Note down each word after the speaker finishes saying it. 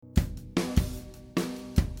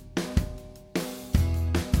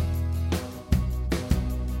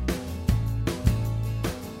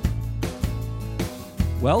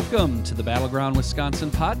Welcome to the Battleground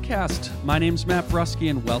Wisconsin podcast. My name's Matt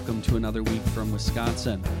Brusky, and welcome to another week from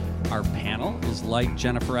Wisconsin. Our panel is like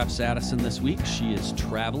Jennifer F. Sadison this week. She is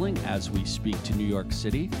traveling as we speak to New York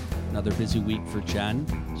City. Another busy week for Jen.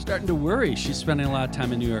 Starting to worry. She's spending a lot of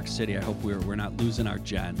time in New York City. I hope we're not losing our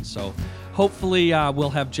Jen. So hopefully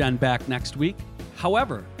we'll have Jen back next week.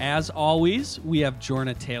 However, as always, we have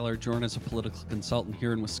Jorna Taylor. Jorna's a political consultant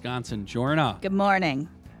here in Wisconsin. Jorna. Good morning.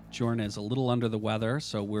 Jorna is a little under the weather,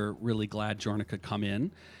 so we're really glad Jorna could come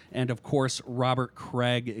in. And of course, Robert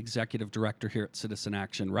Craig, Executive Director here at Citizen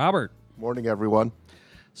Action. Robert. Morning, everyone.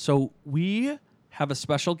 So we have a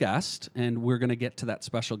special guest, and we're going to get to that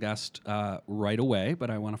special guest right away. But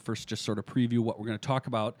I want to first just sort of preview what we're going to talk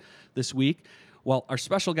about this week. Well, our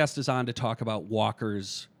special guest is on to talk about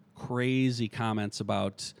Walker's crazy comments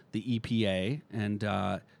about the EPA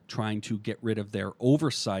and trying to get rid of their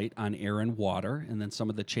oversight on air and water, and then some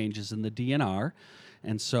of the changes in the DNR.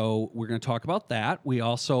 And so we're going to talk about that. We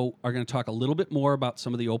also are going to talk a little bit more about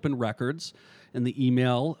some of the open records and the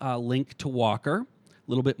email link to Walker, a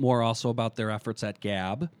little bit more also about their efforts at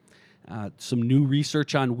Gab, some new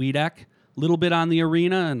research on WEDC, a little bit on the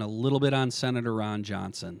arena, and a little bit on Senator Ron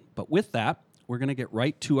Johnson. But with that, we're going to get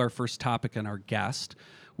right to our first topic and our guest.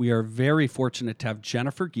 We are very fortunate to have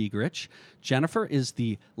Jennifer Giegerich. Jennifer is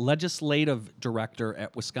the Legislative Director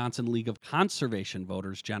at Wisconsin League of Conservation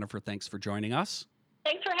Voters. Jennifer, thanks for joining us.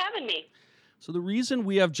 Thanks for having me. So the reason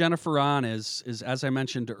we have Jennifer on is as I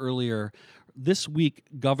mentioned earlier, this week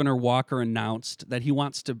Governor Walker announced that he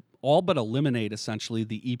wants to all but eliminate essentially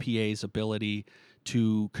the EPA's ability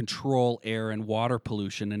to control air and water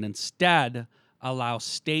pollution and instead allow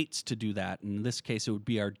states to do that. In this case, it would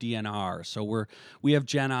be our DNR. So we have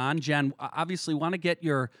Jen on. Jen, obviously want to get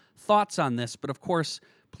your thoughts on this, but of course,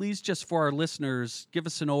 please just for our listeners, give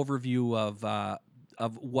us an overview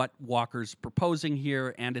of what Walker's proposing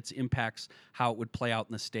here and its impacts, how it would play out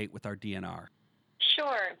in the state with our DNR.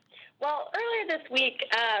 Sure. Well, earlier this week,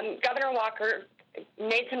 Governor Walker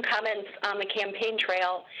made some comments on the campaign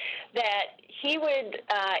trail that he would,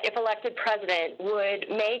 if elected president, would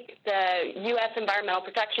make the U.S. Environmental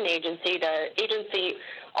Protection Agency, the agency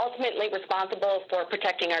ultimately responsible for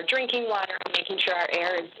protecting our drinking water, making sure our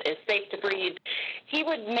air is safe to breathe. He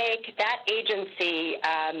would make that agency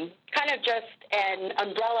kind of just an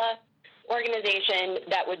umbrella organization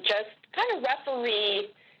that would just kind of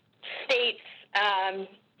referee states'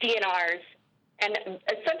 DNRs and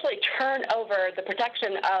essentially turn over the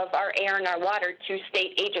protection of our air and our water to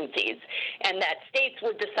state agencies, and that states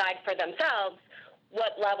would decide for themselves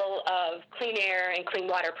what level of clean air and clean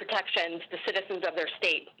water protections the citizens of their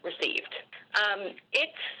state received.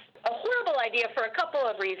 It's a horrible idea for a couple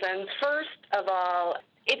of reasons. First of all,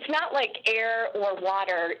 it's not like air or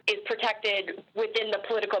water is protected within the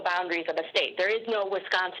political boundaries of a state. There is no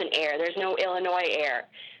Wisconsin air. There's no Illinois air.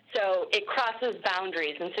 So it crosses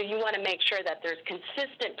boundaries, and so you want to make sure that there's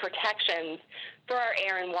consistent protections for our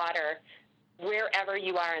air and water wherever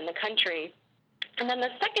you are in the country. And then the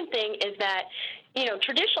second thing is that,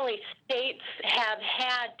 traditionally states have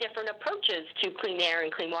had different approaches to clean air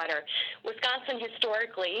and clean water. Wisconsin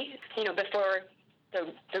historically, before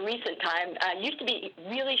the recent time, used to be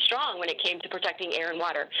really strong when it came to protecting air and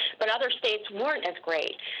water, but other states weren't as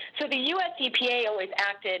great. So the U.S. EPA always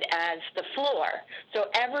acted as the floor. So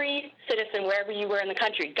every citizen, wherever you were in the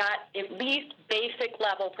country, got at least basic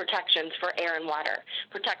level protections for air and water,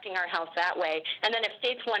 protecting our health that way. And then if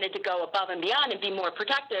states wanted to go above and beyond and be more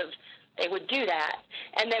protective, they would do that.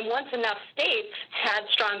 And then once enough states had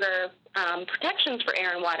stronger protections for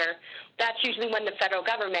air and water, that's usually when the federal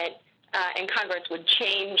government and Congress would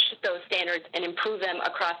change those standards and improve them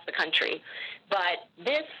across the country. But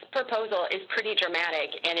this proposal is pretty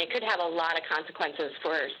dramatic, and it could have a lot of consequences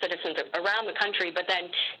for citizens around the country. But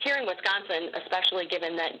then here in Wisconsin, especially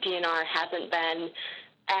given that DNR hasn't been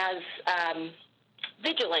as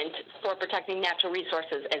vigilant for protecting natural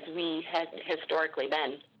resources as we had historically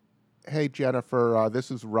been. Hey, Jennifer,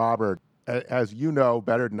 this is Robert. As you know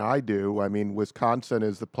better than I do, Wisconsin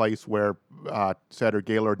is the place where Senator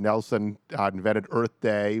Gaylord Nelson invented Earth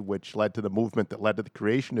Day, which led to the movement that led to the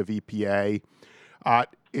creation of EPA.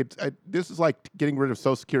 This is like getting rid of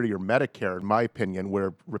Social Security or Medicare, in my opinion.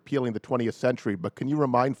 We're repealing the 20th century. But can you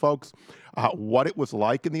remind folks what it was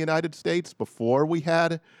like in the United States before we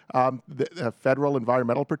had the federal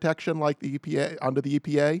environmental protection like the EPA under the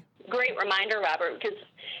EPA? Great reminder, Robert, because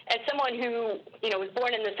as someone who, was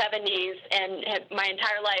born in the 70s and had my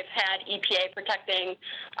entire life had EPA protecting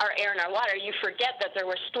our air and our water, you forget that there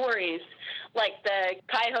were stories like the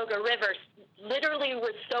Cuyahoga River literally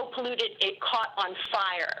was so polluted it caught on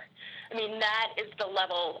fire. I mean, that is the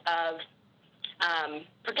level of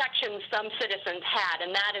protections some citizens had,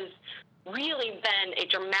 and that has really been a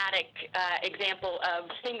dramatic example of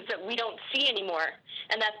things that we don't see anymore,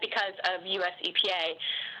 and that's because of U.S. EPA.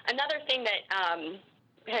 Another thing that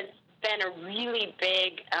has been a really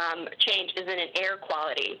big change is in air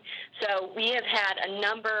quality. So we have had a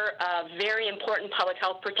number of very important public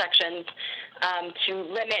health protections to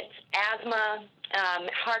limit asthma,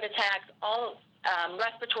 heart attacks, all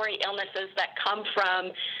respiratory illnesses that come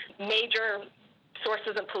from major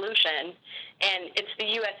sources of pollution, and it's the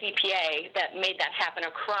U.S. EPA that made that happen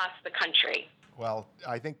across the country. Well,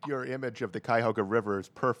 I think your image of the Cuyahoga River is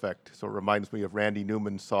perfect. So it reminds me of Randy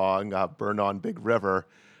Newman's song, Burn on Big River.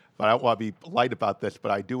 But I don't want to be light about this,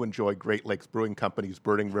 but I do enjoy Great Lakes Brewing Company's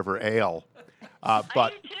Burning River Ale.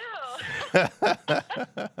 I do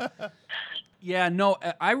too. Yeah, no,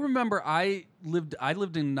 I remember I lived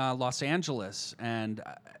in Los Angeles, and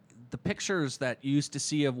the pictures that you used to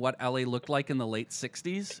see of what LA looked like in the late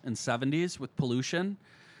 60s and 70s with pollution,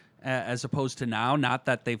 as opposed to now, not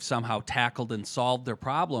that they've somehow tackled and solved their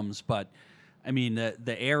problems, but I mean,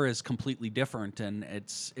 the air is completely different, and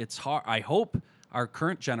it's hard. I hope our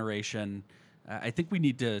current generation, I think we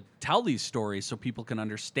need to tell these stories so people can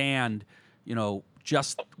understand,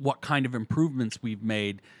 just what kind of improvements we've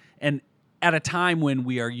made. And at a time when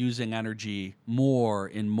we are using energy more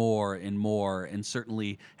and more and more, and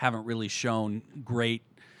certainly haven't really shown great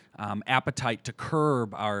appetite to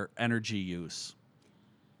curb our energy use.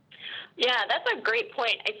 Yeah, that's a great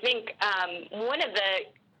point. I think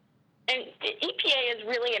and the EPA is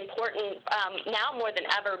really important now more than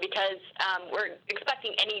ever, because we're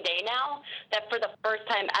expecting any day now that for the first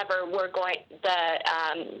time ever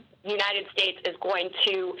the United States is going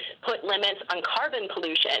to put limits on carbon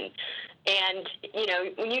pollution. And,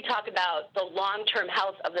 when you talk about the long-term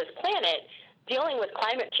health of this planet, dealing with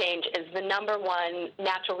climate change is the number one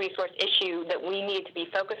natural resource issue that we need to be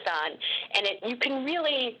focused on. And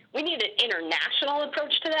we need an international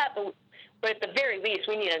approach to that, but at the very least,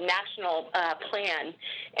 we need a national plan.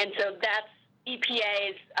 And so that's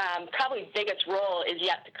EPA's probably biggest role is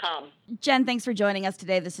yet to come. Jen, thanks for joining us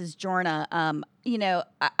today. This is Jorna.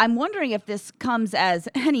 I'm wondering if this comes as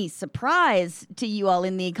any surprise to you all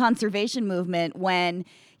in the conservation movement when,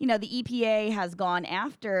 the EPA has gone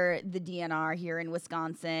after the DNR here in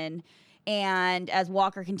Wisconsin. And as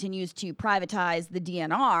Walker continues to privatize the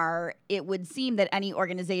DNR, it would seem that any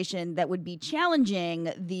organization that would be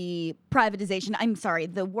challenging the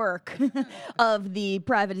work of the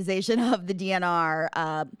privatization of the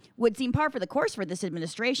DNR would seem par for the course for this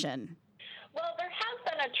administration. Well, there has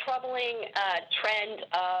been a troubling trend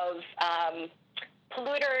of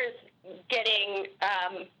polluters getting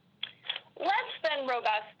less than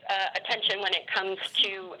robust attention when it comes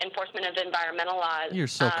to enforcement of environmental laws. You're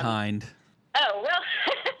so kind. Oh, well,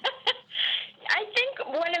 I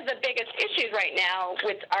think one of the biggest issues right now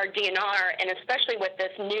with our DNR, and especially with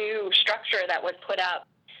this new structure that was put up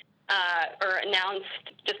or announced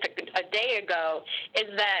just a day ago, is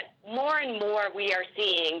that more and more we are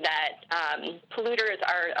seeing that polluters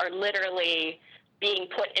are literally being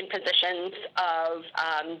put in positions of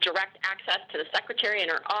direct access to the secretary in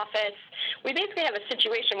her office. We basically have a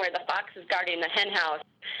situation where the fox is guarding the hen house,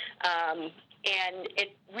 and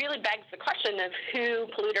it really begs the question of who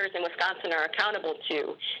polluters in Wisconsin are accountable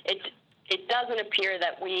to. It doesn't appear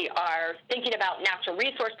that we are thinking about natural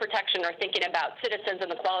resource protection or thinking about citizens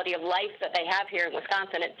and the quality of life that they have here in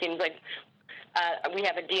Wisconsin. It seems like we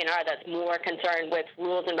have a DNR that's more concerned with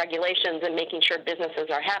rules and regulations and making sure businesses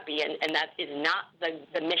are happy, and that is not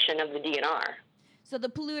the mission of the DNR. So the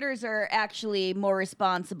polluters are actually more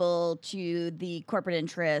responsible to the corporate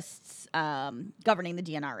interests governing the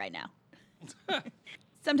DNR right now.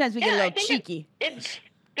 Sometimes we get a little cheeky. It's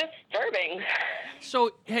disturbing.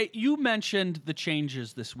 So, hey, you mentioned the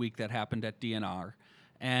changes this week that happened at DNR,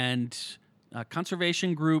 and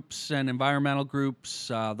conservation groups and environmental groups,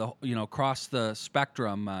 across the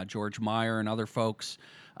spectrum, George Meyer and other folks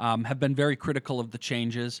have been very critical of the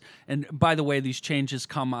changes. And by the way, these changes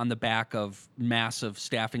come on the back of massive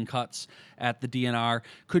staffing cuts at the DNR.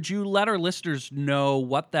 Could you let our listeners know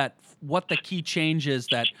what the key change is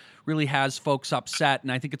that really has folks upset?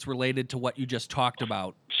 And I think it's related to what you just talked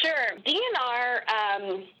about. Sure.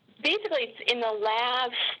 DNR, basically, in the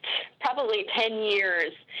last probably 10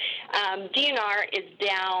 years, DNR is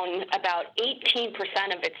down about 18%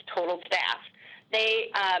 of its total staff.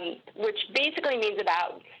 They, which basically means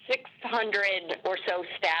about 600 or so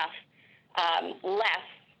staff less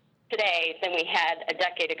today than we had a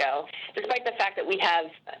decade ago, despite the fact that we have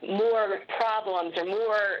more problems or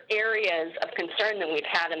more areas of concern than we've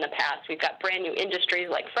had in the past. We've got brand new industries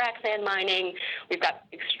like frac sand mining. We've got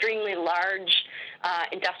extremely large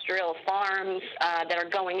industrial farms that are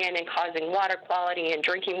going in and causing water quality and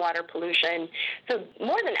drinking water pollution. So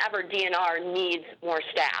more than ever, DNR needs more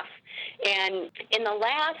staff. And in the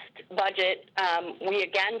last budget, we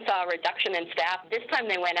again saw a reduction in staff. This time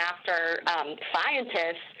they went after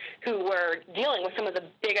scientists who were dealing with some of the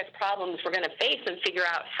biggest problems we're going to face and figure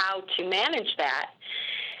out how to manage that.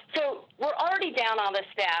 So we're already down all the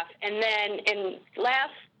staff. And then in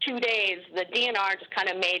last 2 days, the DNR just kind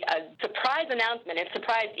of made a surprise announcement. It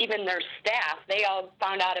surprised even their staff. They all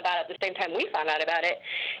found out about it at the same time we found out about it,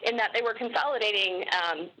 in that they were consolidating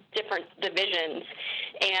different divisions.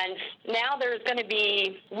 And now there's going to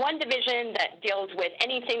be one division that deals with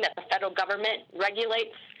anything that the federal government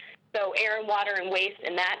regulates. So air and water and waste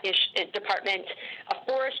in that department, a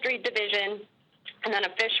forestry division, and then a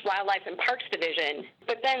fish, wildlife, and parks division.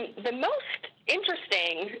 But then the most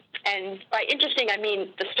interesting, and by interesting I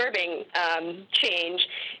mean disturbing change,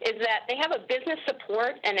 is that they have a business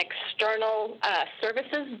support and external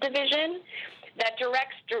services division that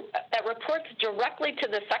reports directly to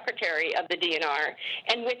the secretary of the DNR.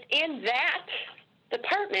 And within that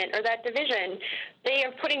department or that division, they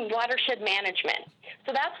are putting watershed management.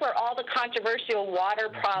 So that's where all the controversial water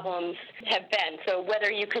problems have been. So whether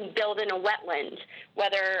you can build in a wetland,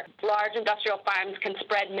 whether large industrial farms can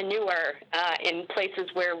spread manure in places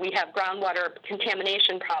where we have groundwater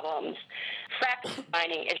contamination problems, frac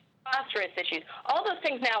mining issues, phosphorus issues, all those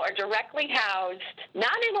things now are directly housed,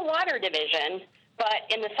 not in a water division, but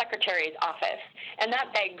in the secretary's office. And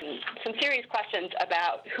that begs some serious questions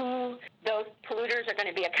about who those polluters are going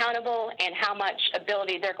to be accountable and how much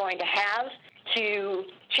ability they're going to have to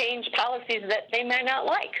change policies that they may not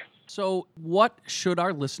like. So what should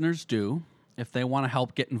our listeners do if they want to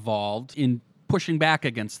help get involved in pushing back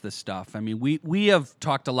against this stuff? I mean, we have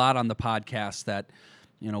talked a lot on the podcast that,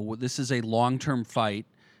 you know, this is a long-term fight,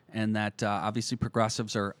 and that obviously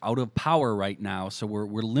progressives are out of power right now, so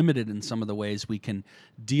we're limited in some of the ways we can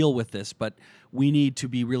deal with this. But we need to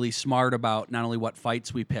be really smart about not only what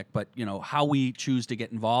fights we pick, but you know how we choose to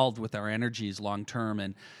get involved with our energies long term.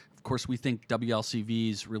 And of course, we think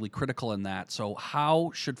WLCV is really critical in that. So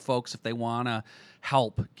how should folks, if they want to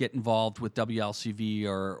help, get involved with WLCV,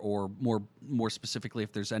 or more specifically,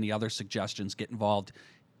 if there's any other suggestions, get involved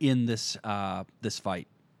in this this fight?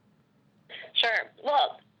 Sure.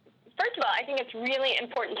 Well, first of all, I think it's really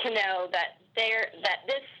important to know that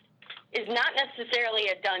this is not necessarily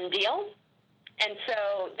a done deal, and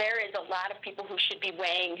so there is a lot of people who should be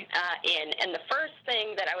weighing in. And the first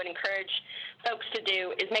thing that I would encourage folks to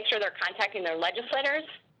do is make sure they're contacting their legislators,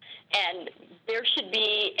 and there should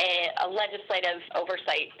be a legislative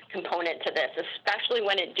oversight component to this, especially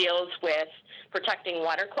when it deals with protecting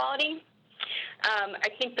water quality. I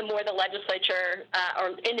think the more the legislature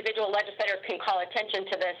or individual legislators can call attention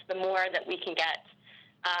to this, the more that we can get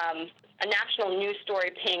a national news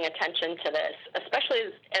story paying attention to this, especially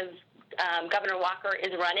as Governor Walker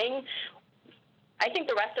is running. I think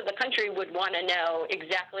the rest of the country would want to know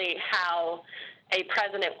exactly how a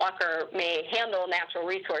President Walker may handle natural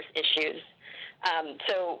resource issues.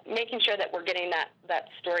 So making sure that we're getting that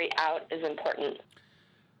story out is important.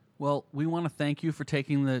 Well, we want to thank you for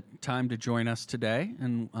taking the time to join us today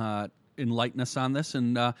and enlighten us on this.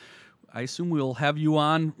 And I assume we'll have you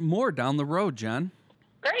on more down the road, Jen.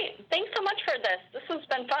 Great. Thanks so much for this. This has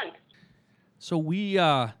been fun. So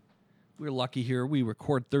we're lucky here. We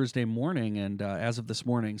record Thursday morning, and as of this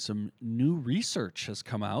morning, some new research has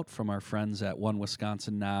come out from our friends at One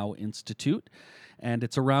Wisconsin Now Institute. And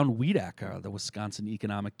it's around WEDC, the Wisconsin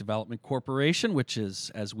Economic Development Corporation, which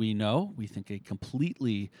is, as we know, we think a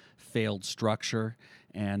completely failed structure.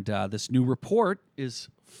 And this new report is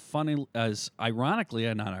funny, as ironically,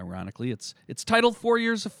 and not ironically, it's titled 4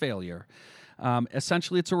 Years of Failure.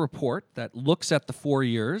 Essentially, it's a report that looks at the 4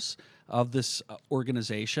 years of this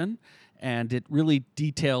organization, and it really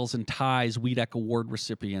details and ties WEDC award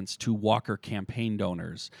recipients to Walker campaign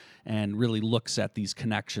donors, and really looks at these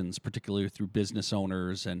connections, particularly through business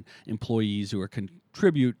owners and employees who are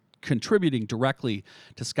contributing directly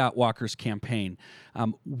to Scott Walker's campaign.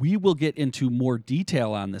 We will get into more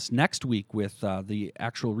detail on this next week with the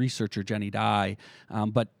actual researcher, Jenny Dye.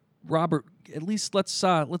 But Robert, at least let's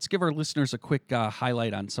give our listeners a quick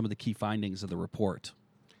highlight on some of the key findings of the report.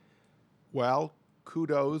 Well,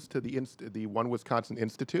 kudos to the One Wisconsin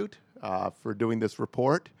Institute for doing this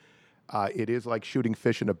report. It is like shooting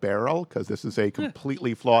fish in a barrel because this is a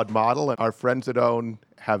completely flawed model, and our friends at OWN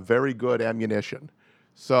have very good ammunition.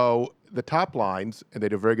 So the top lines, and they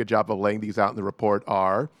do a very good job of laying these out in the report,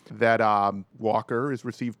 are that Walker has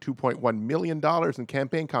received $2.1 million in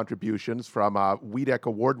campaign contributions from WEDC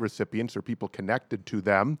award recipients or people connected to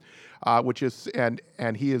them, which is and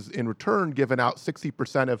he has in return given out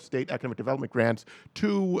 60% of state economic development grants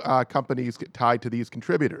to companies tied to these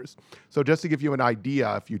contributors. So just to give you an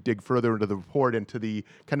idea, if you dig further into the report into the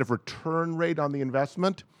kind of return rate on the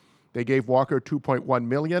investment, they gave Walker $2.1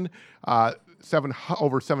 million.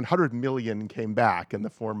 Over 700 million came back in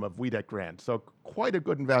the form of WEDC grants. So quite a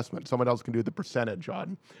good investment. Someone else can do the percentage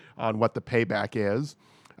on what the payback is.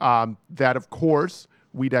 That, of course,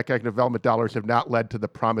 WEDC economic development dollars have not led to the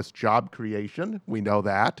promised job creation. We know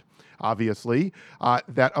that, obviously.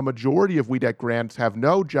 That a majority of WEDC grants have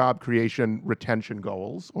no job creation retention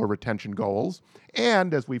goals.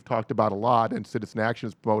 And as we've talked about a lot and Citizen Action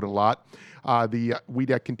has promoted a lot, the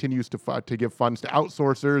WEDC continues to give funds to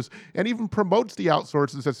outsourcers and even promotes the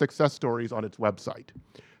outsourcers as success stories on its website.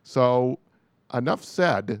 So enough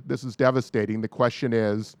said, this is devastating. The question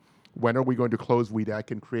is, when are we going to close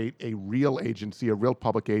WEDC and create a real agency, a real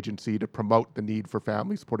public agency to promote the need for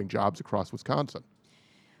families supporting jobs across Wisconsin?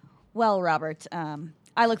 Well, Robert,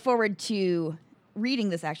 I look forward to reading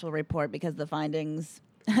this actual report because the findings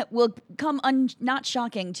will come not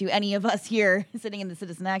shocking to any of us here sitting in the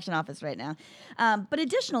Citizen Action office right now. But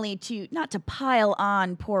additionally, not to pile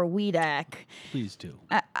on poor WEDC. Please do.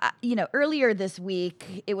 Earlier this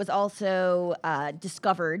week, it was also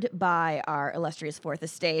discovered by our illustrious Fourth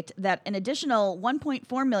Estate that an additional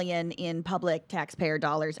 $1.4 million in public taxpayer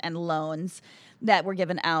dollars and loans that were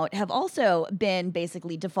given out have also been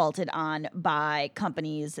basically defaulted on by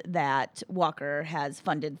companies that Walker has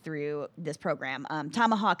funded through this program.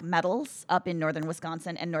 Tomahawk Metals up in northern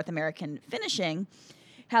Wisconsin and North American Finishing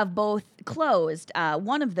have both closed.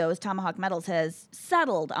 One of those, Tomahawk Metals, has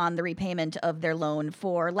settled on the repayment of their loan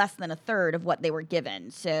for less than a third of what they were given.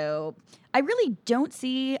 So I really don't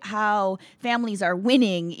see how families are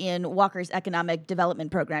winning in Walker's economic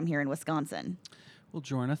development program here in Wisconsin. Well,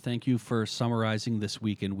 Jorna, thank you for summarizing this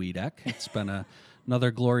week in WEDC. It's been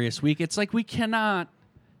another glorious week. It's like we cannot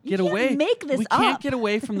get away. Can't make this we up. Can't get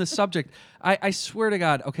away from the subject. I swear to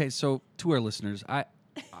God. Okay, so to our listeners,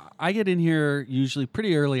 I get in here usually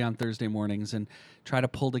pretty early on Thursday mornings and try to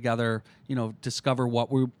pull together, discover what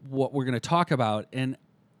we're going to talk about. And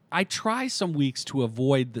I try some weeks to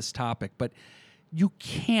avoid this topic, but you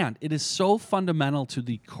can't. It is so fundamental to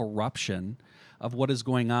the corruption of what is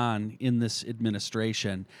going on in this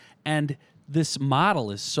administration. And this model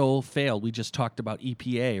is so failed. We just talked about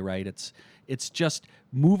EPA, right? It's just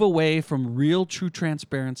move away from real true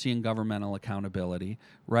transparency and governmental accountability,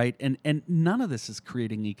 right? And none of this is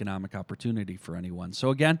creating economic opportunity for anyone. So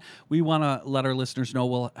again, we want to let our listeners know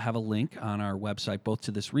we'll have a link on our website both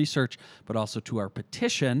to this research but also to our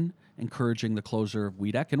petition encouraging the closure of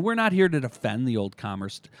WEDC. And we're not here to defend the old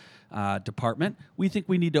Commerce Department. We think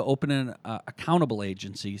we need to open an accountable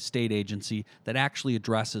agency, state agency, that actually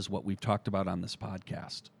addresses what we've talked about on this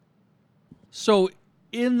podcast. So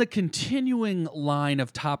in the continuing line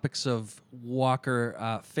of topics of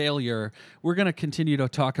Walker failure, we're going to continue to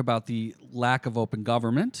talk about the lack of open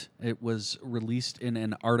government. It was released in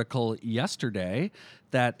an article yesterday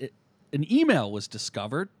that an email was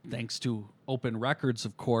discovered, thanks to open records,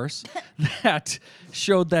 of course, that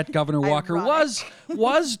showed that Governor Walker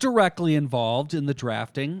was directly involved in the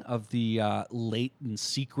drafting of the late and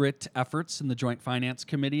secret efforts in the Joint Finance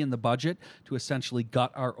Committee and the budget to essentially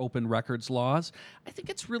gut our open records laws. I think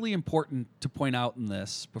it's really important to point out in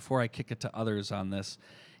this, before I kick it to others on this,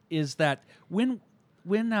 is that when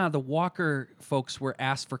the Walker folks were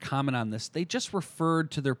asked for comment on this, they just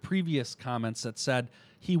referred to their previous comments that said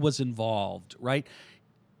he was involved, right?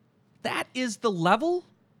 That is the level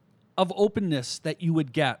of openness that you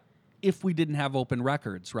would get if we didn't have open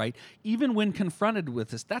records, right? Even when confronted with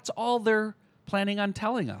this, that's all they're planning on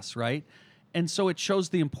telling us, right? And so it shows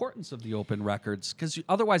the importance of the open records, because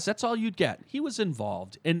otherwise that's all you'd get. He was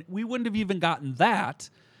involved. And we wouldn't have even gotten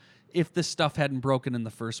that if this stuff hadn't broken in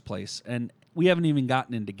the first place. And we haven't even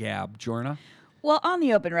gotten into Gab. Jorna? Well, on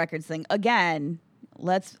the open records thing, again,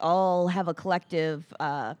 let's all have a collective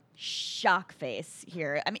shock face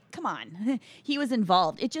here. I mean, come on. He was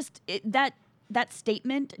involved. That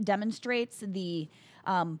statement demonstrates the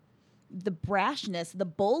brashness, the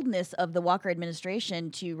boldness of the Walker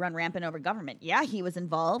administration to run rampant over government. Yeah, he was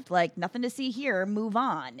involved. Like, nothing to see here. Move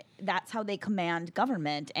on. That's how they command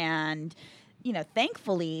government. And,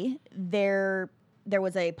 thankfully, there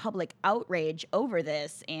was a public outrage over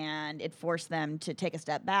this, and it forced them to take a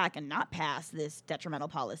step back and not pass this detrimental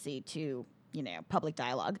policy to, public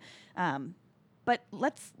dialogue. But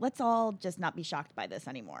let's all just not be shocked by this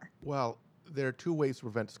anymore. Well, there are two ways to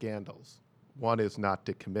prevent scandals. One is not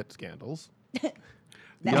to commit scandals. The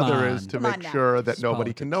Come other on. is to Come on make now. sure that It's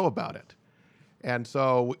nobody politics. can know about it. And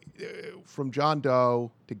so from John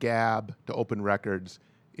Doe to Gab to Open Records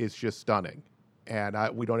is just stunning. And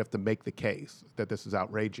we don't have to make the case that this is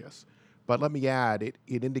outrageous. But let me add, it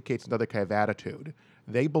indicates another kind of attitude.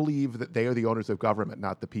 They believe that they are the owners of government,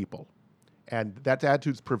 not the people. And that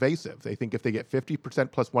attitude's pervasive. They think if they get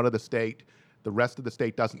 50% plus one of the state, the rest of the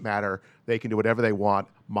state doesn't matter. They can do whatever they want.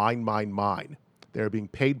 Mine, mine, mine. They're being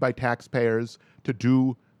paid by taxpayers to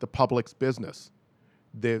do the public's business.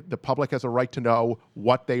 The public has a right to know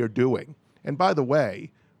what they are doing. And by the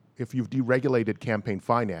way, if you've deregulated campaign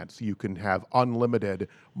finance, you can have unlimited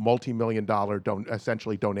multi-million-dollar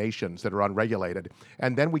essentially donations that are unregulated.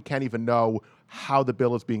 And then we can't even know how the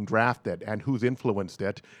bill is being drafted and who's influenced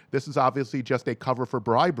it. This is obviously just a cover for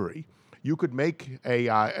bribery. You could make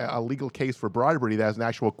a legal case for bribery that has an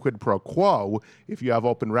actual quid pro quo if you have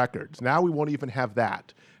open records. Now we won't even have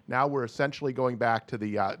that. Now we're essentially going back to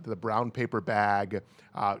the brown paper bag,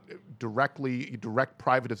 direct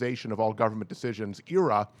privatization of all government decisions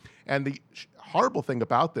era. And the horrible thing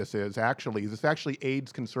about this actually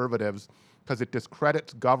aids conservatives because it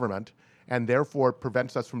discredits government and therefore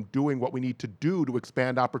prevents us from doing what we need to do to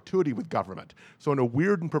expand opportunity with government. So in a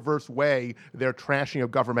weird and perverse way, their trashing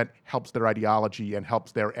of government helps their ideology and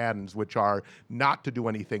helps their ends, which are not to do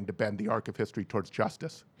anything to bend the arc of history towards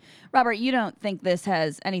justice. Robert, you don't think this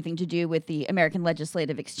has anything to do with the American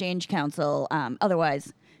Legislative Exchange Council,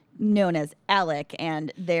 otherwise known as ALEC,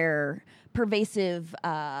 and their pervasive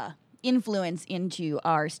influence into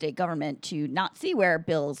our state government to not see where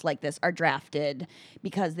bills like this are drafted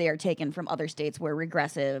because they are taken from other states where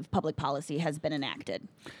regressive public policy has been enacted?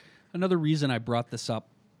 Another reason I brought this up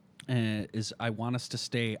is I want us to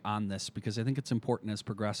stay on this because I think it's important as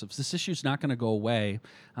progressives. This issue is not going to go away.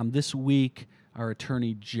 This week, our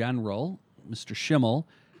Attorney General, Mr. Schimmel,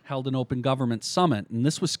 held an open government summit, and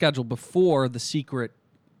this was scheduled before the secret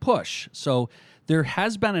push. So there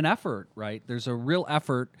has been an effort, right? There's a real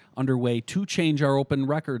effort underway to change our open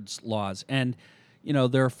records laws. And, you know,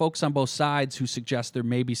 there are folks on both sides who suggest there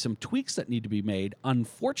may be some tweaks that need to be made.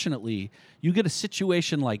 Unfortunately, you get a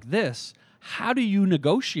situation like this. How do you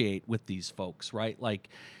negotiate with these folks, right? Like,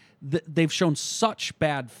 they've shown such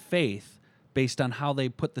bad faith based on how they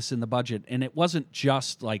put this in the budget. And it wasn't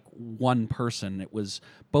just like one person. It was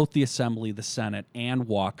both the Assembly, the Senate, and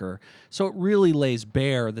Walker. So it really lays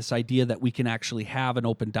bare this idea that we can actually have an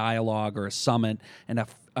open dialogue or a summit and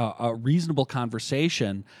a reasonable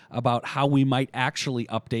conversation about how we might actually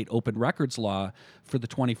update open records law for the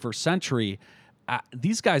 21st century.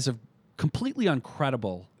 These guys are completely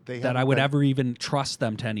uncredible that I would ever even trust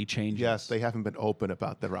them to any changes. Yes, they haven't been open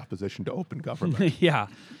about their opposition to open government. Yeah.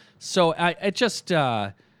 So it's just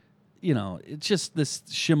this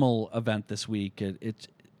Schimmel event this week.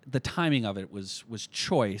 The timing of it was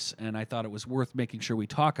choice, and I thought it was worth making sure we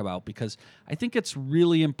talk about because I think it's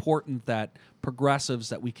really important that progressives,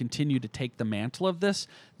 that we continue to take the mantle of this.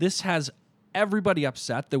 This has everybody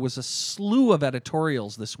upset. There was a slew of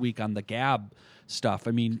editorials this week on the Gab stuff.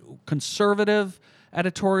 I mean, conservative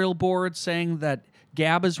editorial boards saying that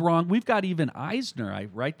Gab is wrong. We've got even Eisner,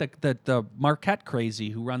 right? The Marquette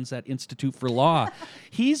crazy who runs that Institute for Law.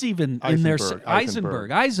 He's even in there.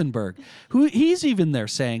 Eisenberg. He's even there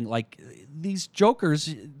saying, like, these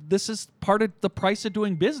jokers, this is part of the price of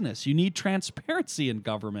doing business. You need transparency in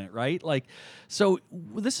government, right? Like, so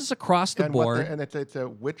this is across the board. And it's a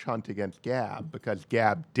witch hunt against Gab because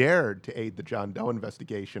Gab dared to aid the John Doe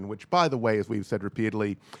investigation, which, by the way, as we've said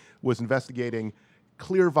repeatedly, was investigating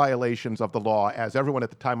clear violations of the law as everyone at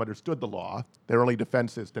the time understood the law. Their only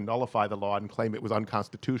defense is to nullify the law and claim it was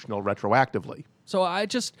unconstitutional retroactively. So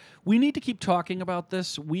we need to keep talking about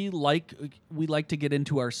this. We like to get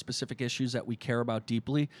into our specific issues that we care about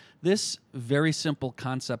deeply. This very simple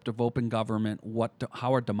concept of open government, how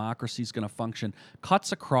our democracy is going to function,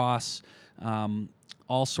 cuts across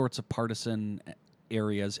all sorts of partisan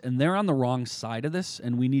areas, and they're on the wrong side of this,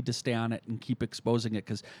 and we need to stay on it and keep exposing it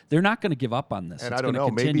because they're not going to give up on this. And it's I don't know,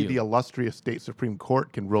 continue. maybe the illustrious state Supreme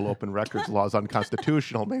Court can rule open records laws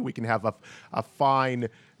unconstitutional. Maybe we can have a fine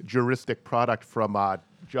juristic product from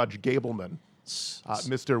Judge Gableman,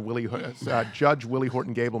 Judge Willie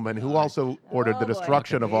Horton Gableman, who also ordered the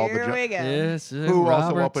destruction of all the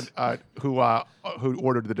who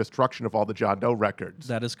ordered the destruction of all the John Doe records.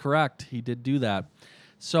 That is correct. He did do that.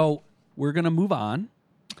 So we're going to move on.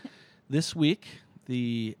 This week,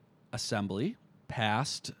 the Assembly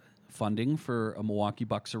passed funding for a Milwaukee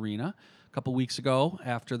Bucks arena. A couple weeks ago,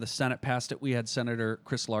 after the Senate passed it, we had Senator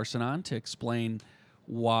Chris Larson on to explain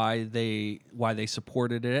why they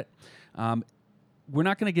supported it. We're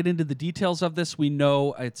not going to get into the details of this. We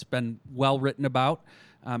know it's been well written about.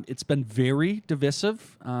 It's been very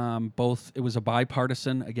divisive. It was a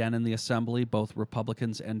bipartisan, again, in the Assembly, both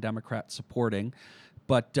Republicans and Democrats supporting.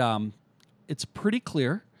 But it's pretty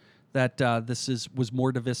clear that this was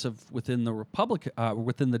more divisive within the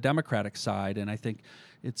within the Democratic side, and I think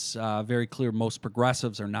it's very clear most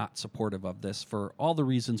progressives are not supportive of this for all the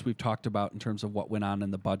reasons we've talked about in terms of what went on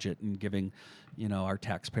in the budget and giving, our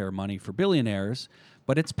taxpayer money for billionaires.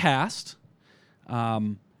 But it's passed.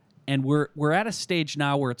 And we're at a stage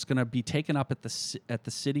now where it's going to be taken up at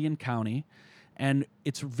the city and county, and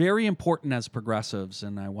it's very important as progressives.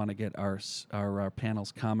 And I want to get our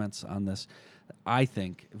panel's comments on this. I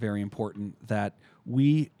think very important that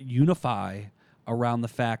we unify around the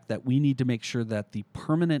fact that we need to make sure that the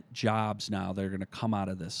permanent jobs now that are going to come out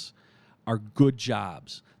of this are good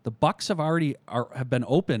jobs. The Bucks have been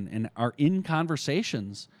open and are in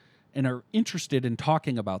conversations and are interested in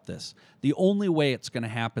talking about this. The only way it's going to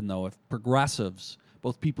happen, though, if progressives,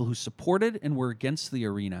 both people who supported and were against the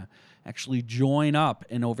arena, actually join up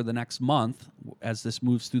and over the next month, as this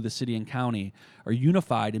moves through the city and county, are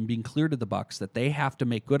unified in being clear to the Bucks that they have to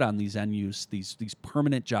make good on these end-use, these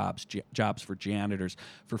permanent jobs, jobs for janitors,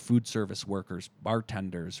 for food service workers,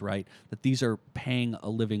 bartenders, right? That these are paying a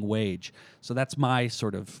living wage. So that's my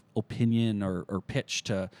sort of opinion or pitch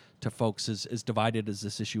to folks as divided as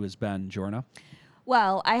this issue has been. Jorna?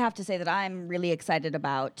 Well, I have to say that I'm really excited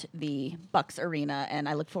about the Bucks arena, and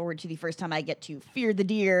I look forward to the first time I get to fear the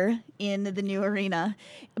deer in the new arena.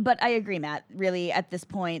 But I agree, Matt. Really, at this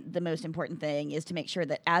point, the most important thing is to make sure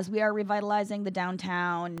that as we are revitalizing the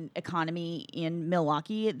downtown economy in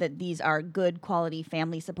Milwaukee, that these are good quality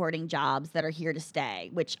family-supporting jobs that are here to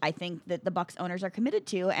stay, which I think that the Bucks owners are committed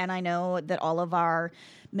to, and I know that all of our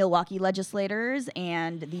Milwaukee legislators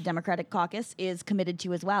and the Democratic caucus is committed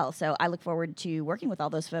to as well. So I look forward to working with all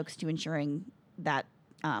those folks to ensuring that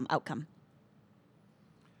outcome.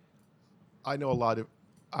 I know a lot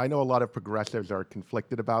of progressives are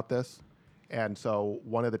conflicted about this, and so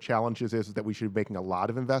one of the challenges is that we should be making a lot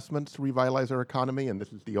of investments to revitalize our economy, and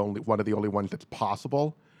this is one of the only ones that's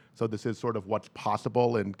possible. So this is sort of what's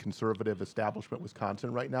possible in conservative establishment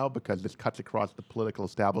Wisconsin right now, because this cuts across the political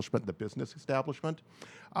establishment and the business establishment,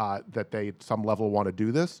 that they at some level want to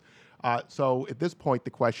do this. So at this point,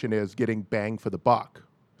 the question is getting bang for the buck,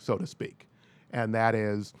 so to speak. And that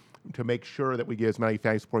is to make sure that we get as many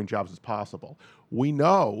family-supporting jobs as possible. We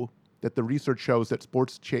know that the research shows that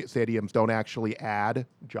sports stadiums don't actually add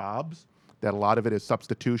jobs, that a lot of it is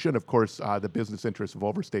substitution. Of course, the business interests have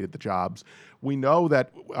overstated the jobs. We know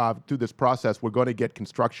that through this process, we're going to get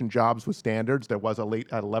construction jobs with standards. There was a late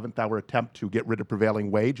 11th hour attempt to get rid of prevailing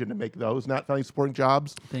wage and to make those not family supporting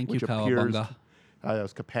jobs. Thank you, Cowabunga. That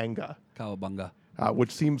was Kapanga. Cowabunga.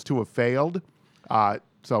 Which seems to have failed.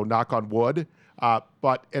 So knock on wood.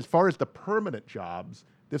 But as far as the permanent jobs,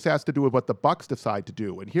 this has to do with what the Bucks decide to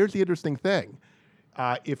do. And here's the interesting thing.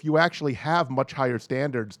 If you actually have much higher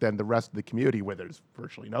standards than the rest of the community, where there's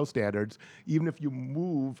virtually no standards, even if you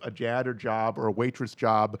move a janitor job or a waitress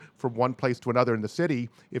job from one place to another in the city,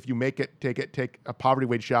 if you take a poverty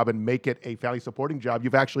wage job and make it a family supporting job,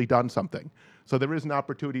 you've actually done something. So there is an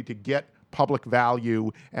opportunity to get public value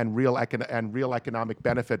and real economic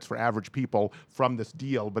benefits for average people from this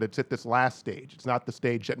deal, but it's at this last stage. It's not the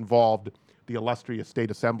stage that involved the illustrious state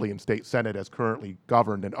assembly and state senate as currently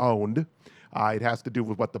governed and owned. It has to do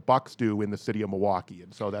with what the Bucks do in the city of Milwaukee,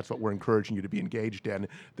 and so that's what we're encouraging you to be engaged in.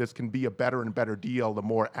 This can be a better and better deal the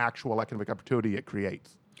more actual economic opportunity it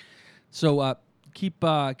creates. So keep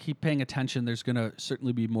paying attention. There's going to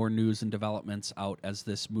certainly be more news and developments out as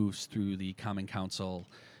this moves through the Common Council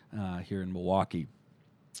here in Milwaukee.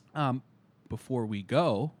 Before we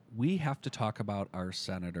go, we have to talk about our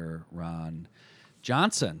Senator Ron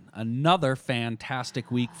Johnson. Another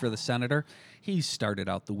fantastic week for the senator. He started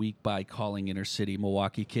out the week by calling inner city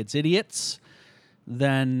Milwaukee kids idiots.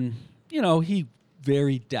 Then, he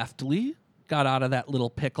very deftly got out of that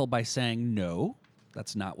little pickle by saying, no,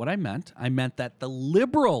 that's not what I meant. I meant that the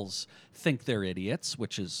liberals think they're idiots,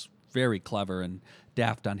 which is very clever and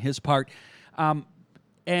daft on his part.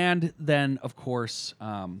 And then, of course,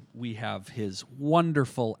 we have his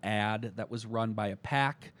wonderful ad that was run by a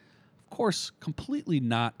PAC. Of course, completely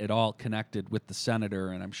not at all connected with the senator,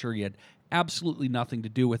 and I'm sure he had absolutely nothing to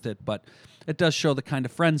do with it, but it does show the kind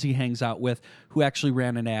of friends he hangs out with, who actually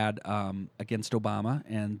ran an ad against Obama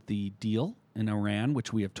and the deal in Iran,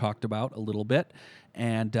 which we have talked about a little bit,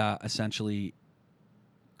 and essentially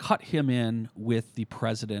cut him in with the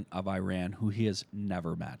president of Iran, who he has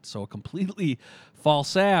never met. So a completely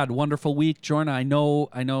false ad. Wonderful week, Jorna.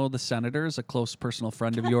 I know the senator is a close personal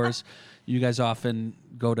friend of yours. You guys often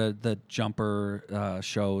go to the jumper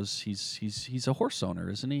shows. He's a horse owner,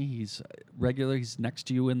 isn't he? He's regular. He's next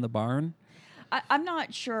to you in the barn. I'm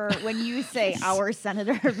not sure when you say our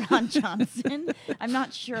Senator Ron Johnson. I'm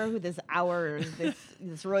not sure who this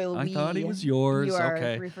royal I we thought he was yours. you are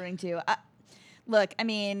Okay. referring to. Look, I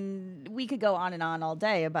mean, we could go on and on all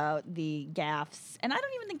day about the gaffes, and I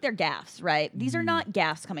don't even think they're gaffes, right? These are not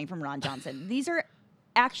gaffes coming from Ron Johnson. These are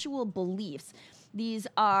actual beliefs. These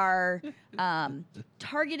are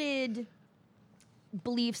targeted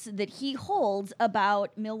beliefs that he holds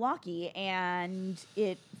about Milwaukee, and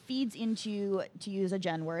it feeds into, to use a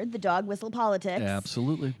Jen word, the dog whistle politics.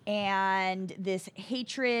 Absolutely. And this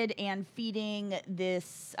hatred and feeding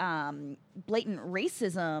this blatant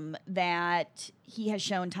racism that he has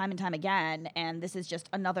shown time and time again. And this is just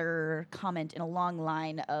another comment in a long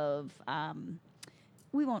line of,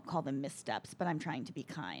 we won't call them missteps, but I'm trying to be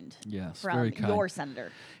kind. Yes, from very kind. your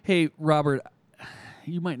senator. Hey, Robert,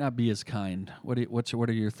 you might not be as kind. What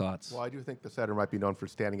are your thoughts? Well, I do think the senator might be known for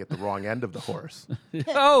standing at the wrong end of the horse.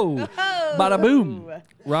 Oh, bada boom.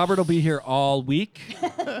 Robert will be here all week,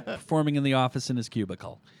 performing in the office in his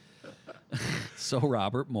cubicle. So,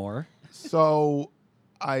 Robert, more. So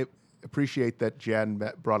I appreciate that Jen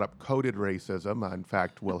brought up coded racism. In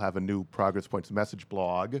fact, we'll have a new Progress Points message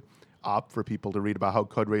blog up for people to read about how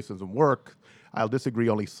code racism works. I'll disagree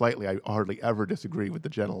only slightly. I hardly ever disagree with the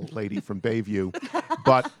gentle lady from Bayview.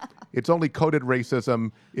 But it's only coded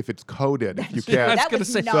racism if it's coded. If you I was can't. going to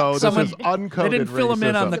say, So this someone, is uncoded they didn't fill him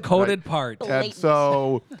in on the racism. coded part. And Blatant.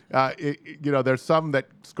 so, there's some that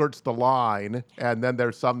skirts the line, and then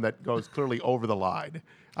there's some that goes clearly over the line,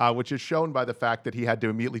 which is shown by the fact that he had to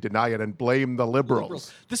immediately deny it and blame the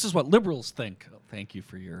liberals. This is what liberals think. Oh, thank you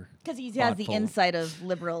for your Because he has the thoughtful- insight of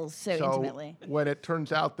liberals so So intimately. when it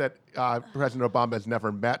turns out that President Obama has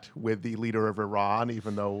never met with the leader of Iran,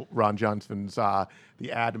 even though Ron Johnson's,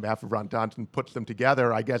 the ad on behalf of Ron Johnson puts them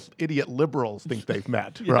together, I guess idiot liberals think they've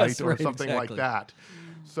met, Yes, right? Or right, something exactly. like that.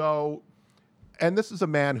 So, and this is a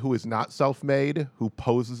man who is not self-made, who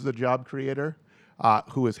poses as a job creator,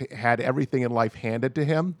 who has had everything in life handed to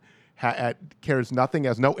him, cares nothing,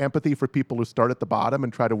 has no empathy for people who start at the bottom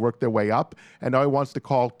and try to work their way up, and now he wants to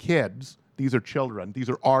call kids, these are children, these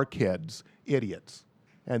are our kids, idiots.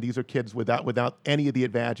 And these are kids without any of the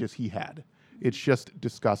advantages he had. It's just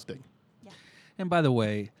disgusting. And by the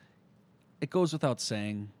way, it goes without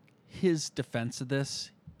saying, his defense of this,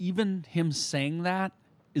 even him saying that,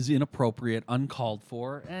 is inappropriate, uncalled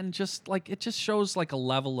for, and just like it just shows like a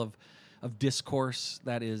level of discourse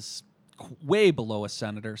that is way below a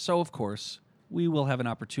senator. So of course, we will have an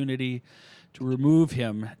opportunity to remove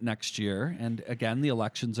him next year. And again, the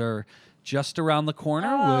elections are just around the corner.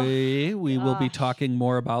 Oh, we will be talking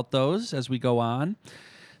more about those as we go on.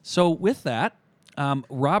 So with that,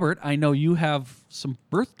 Robert, I know you have some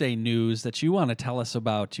birthday news that you want to tell us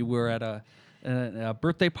about. You were at a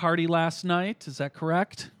birthday party last night. Is that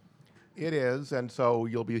correct? It is, and so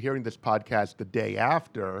you'll be hearing this podcast the day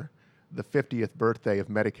after the 50th birthday of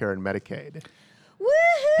Medicare and Medicaid.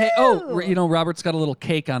 Woohoo! Hey, Robert's got a little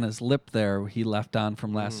cake on his lip there he left on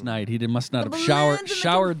from last night. He must not The have balloons and the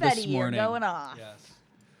showered this confetti are morning. going off. Yes.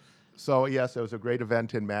 So, yes, it was a great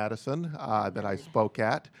event in Madison that I spoke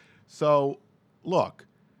at. So, look,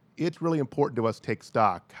 it's really important to us to take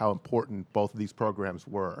stock how important both of these programs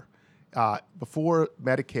were. Before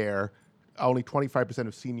Medicare, only 25%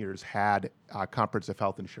 of seniors had comprehensive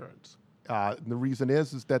health insurance. And the reason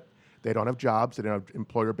is that they don't have jobs, they don't have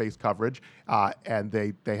employer-based coverage, and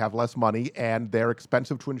they have less money, and they're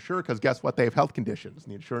expensive to insure because guess what? They have health conditions.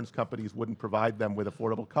 And the insurance companies wouldn't provide them with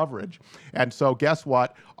affordable coverage. And so guess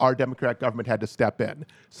what? Our Democratic government had to step in.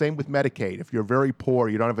 Same with Medicaid. If you're very poor,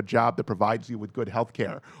 you don't have a job that provides you with good health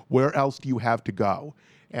care, where else do you have to go?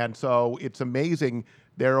 And so it's amazing.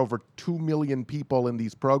 There are over 2 million people in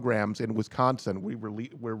these programs in Wisconsin. We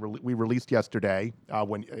released yesterday,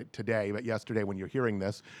 yesterday when you're hearing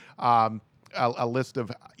this, a list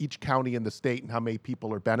of each county in the state and how many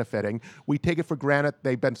people are benefiting. We take it for granted.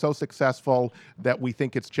 They've been so successful that we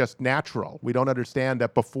think it's just natural. We don't understand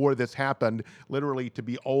that before this happened, literally to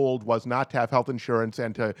be old was not to have health insurance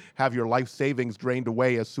and to have your life savings drained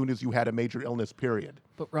away as soon as you had a major illness, period.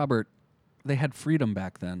 But Robert, they had freedom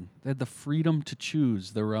back then. They had the freedom to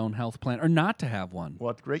choose their own health plan or not to have one. Well,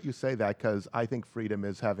 it's great you say that because I think freedom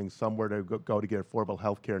is having somewhere to go to get affordable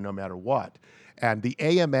health care no matter what. And the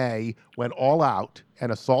AMA went all out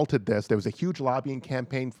and assaulted this. There was a huge lobbying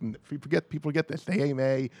campaign from, people forget this, the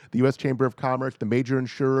AMA, the U.S. Chamber of Commerce, the major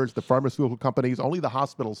insurers, the pharmaceutical companies, only the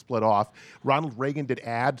hospitals split off. Ronald Reagan did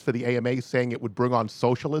ads for the AMA saying it would bring on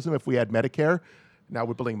socialism if we had Medicare. Now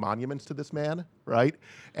we're building monuments to this man, right?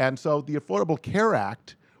 And so the Affordable Care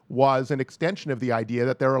Act was an extension of the idea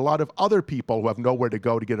that there are a lot of other people who have nowhere to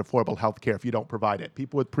go to get affordable health care if you don't provide it.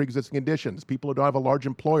 People with pre-existing conditions, people who don't have a large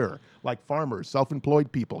employer, like farmers,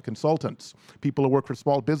 self-employed people, consultants, people who work for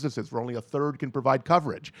small businesses where only a third can provide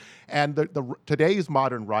coverage. And today's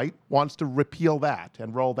modern right wants to repeal that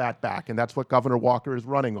and roll that back, and that's what Governor Walker is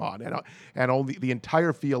running on. And only the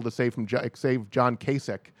entire field to save John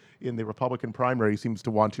Kasich in the Republican primary seems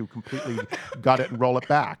to want to completely gut it and roll it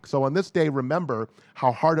back. So on this day, remember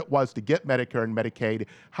how hard it was to get Medicare and Medicaid,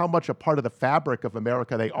 how much a part of the fabric of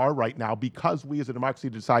America they are right now because we as a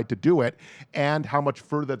democracy decide to do it, and how much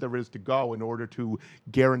further there is to go in order to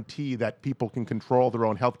guarantee that people can control their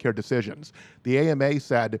own healthcare decisions. The AMA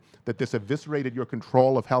said that this eviscerated your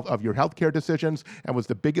control of your healthcare decisions and was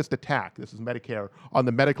the biggest attack, this is Medicare, on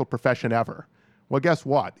the medical profession ever. Well, guess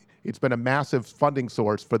what? It's been a massive funding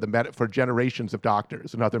source for generations of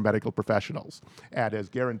doctors and other medical professionals, and has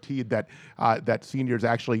guaranteed that that seniors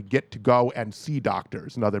actually get to go and see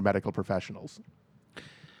doctors and other medical professionals.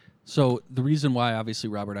 So the reason why, obviously,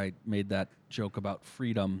 Robert, I made that joke about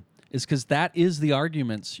freedom is because that is the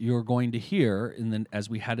arguments you're going to hear as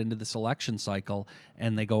we head into this election cycle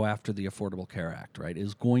and they go after the Affordable Care Act, right?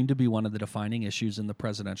 Is going to be one of the defining issues in the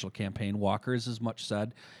presidential campaign. Walker has as much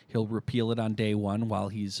said he'll repeal it on day one while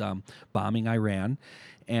he's bombing Iran.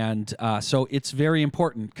 And so it's very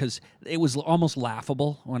important because it was almost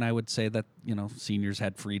laughable when I would say that, seniors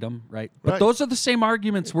had freedom, right? But those are the same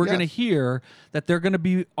arguments we're going to hear, that they're going to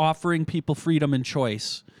be offering people freedom and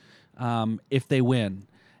choice if they win.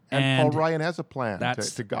 And Paul Ryan has a plan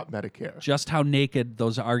to gut Medicare. Just how naked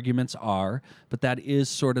those arguments are, but that is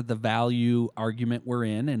sort of the value argument we're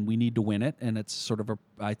in, and we need to win it. And it's sort of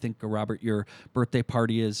I think, Robert, your birthday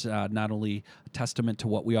party is not only a testament to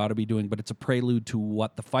what we ought to be doing, but it's a prelude to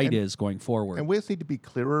what the fight is going forward. And we just need to be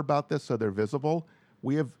clearer about this so they're visible.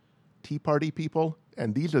 We have Tea Party people,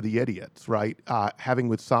 and these are the idiots, right? Having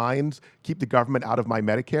with signs, keep the government out of my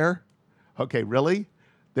Medicare. Okay, really?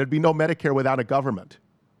 There'd be no Medicare without a government.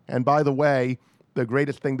 And by the way, the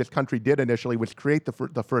greatest thing this country did initially was create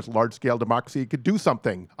the first large-scale democracy. It could do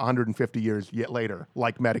something 150 years yet later,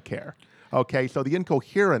 like Medicare. Okay, so the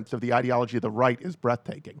incoherence of the ideology of the right is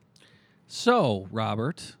breathtaking. So,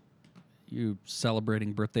 Robert, you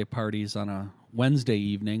celebrating birthday parties on a Wednesday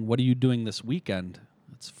evening. What are you doing this weekend?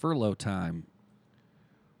 It's furlough time.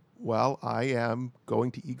 Well, I am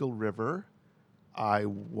going to Eagle River. I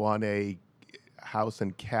won a house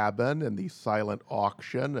and cabin in the silent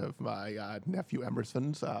auction of my nephew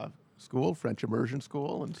Emerson's school, French immersion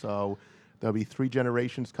school. And so there'll be 3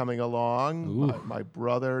 generations coming along, my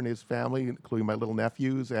brother and his family, including my little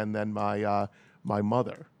nephews, and then my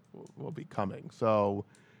mother will be coming. So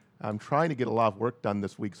I'm trying to get a lot of work done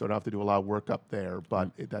this week so I don't have to do a lot of work up there,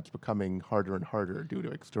 but that's becoming harder and harder due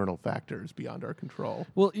to external factors beyond our control.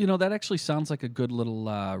 Well, that actually sounds like a good little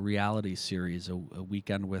reality series, a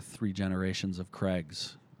weekend with 3 generations of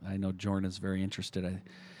Craigs. I know Jorna's very interested.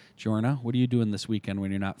 Jorna, what are you doing this weekend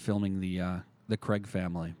when you're not filming the Craig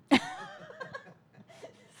family?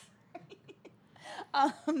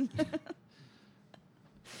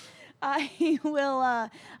 I will.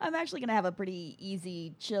 I'm actually going to have a pretty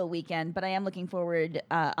easy, chill weekend, but I am looking forward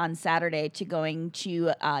on Saturday to going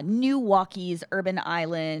to Milwaukee's Urban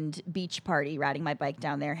Island beach party, riding my bike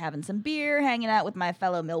down there, having some beer, hanging out with my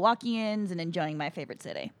fellow Milwaukeeans, and enjoying my favorite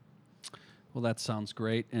city. Well, that sounds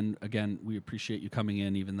great. And again, we appreciate you coming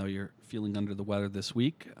in, even though you're feeling under the weather this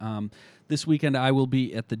week. This weekend, I will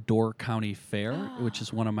be at the Door County Fair, which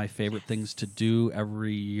is one of my favorite things to do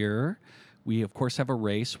every year. We, of course, have a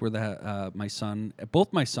race where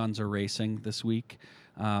both my sons are racing this week.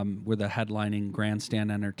 We're the headlining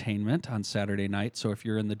Grandstand Entertainment on Saturday night. So if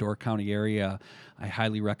you're in the Door County area, I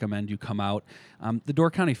highly recommend you come out. The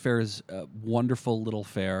Door County Fair is a wonderful little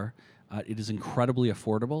fair. It is incredibly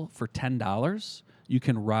affordable. For $10, you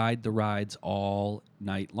can ride the rides all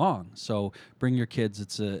night long. So bring your kids.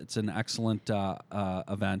 It's an excellent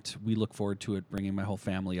event. We look forward to it, bringing my whole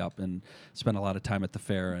family up and spend a lot of time at the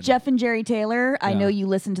fair. And Jeff and Jerry Taylor, I know you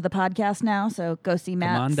listen to the podcast now, so go see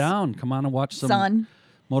Matt. Come on down. Come on and watch some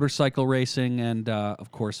motorcycle racing and,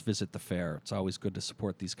 of course, visit the fair. It's always good to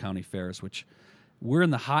support these county fairs, which we're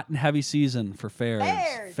in the hot and heavy season for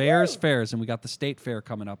fairs, fairs, and we got the state fair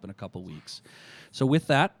coming up in a couple weeks. So with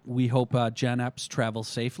that, we hope Gen Epps travels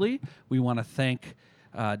safely. We want to thank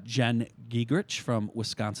Jen Giegerich from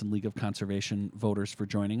Wisconsin League of Conservation Voters for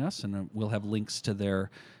joining us, and we'll have links to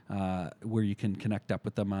their where you can connect up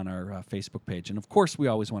with them on our Facebook page. And of course, we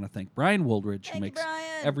always want to thank Brian Woldridge, who makes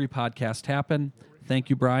every podcast happen.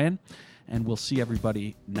 Thank you, Brian, and we'll see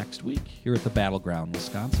everybody next week here at the Battleground,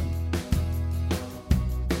 Wisconsin.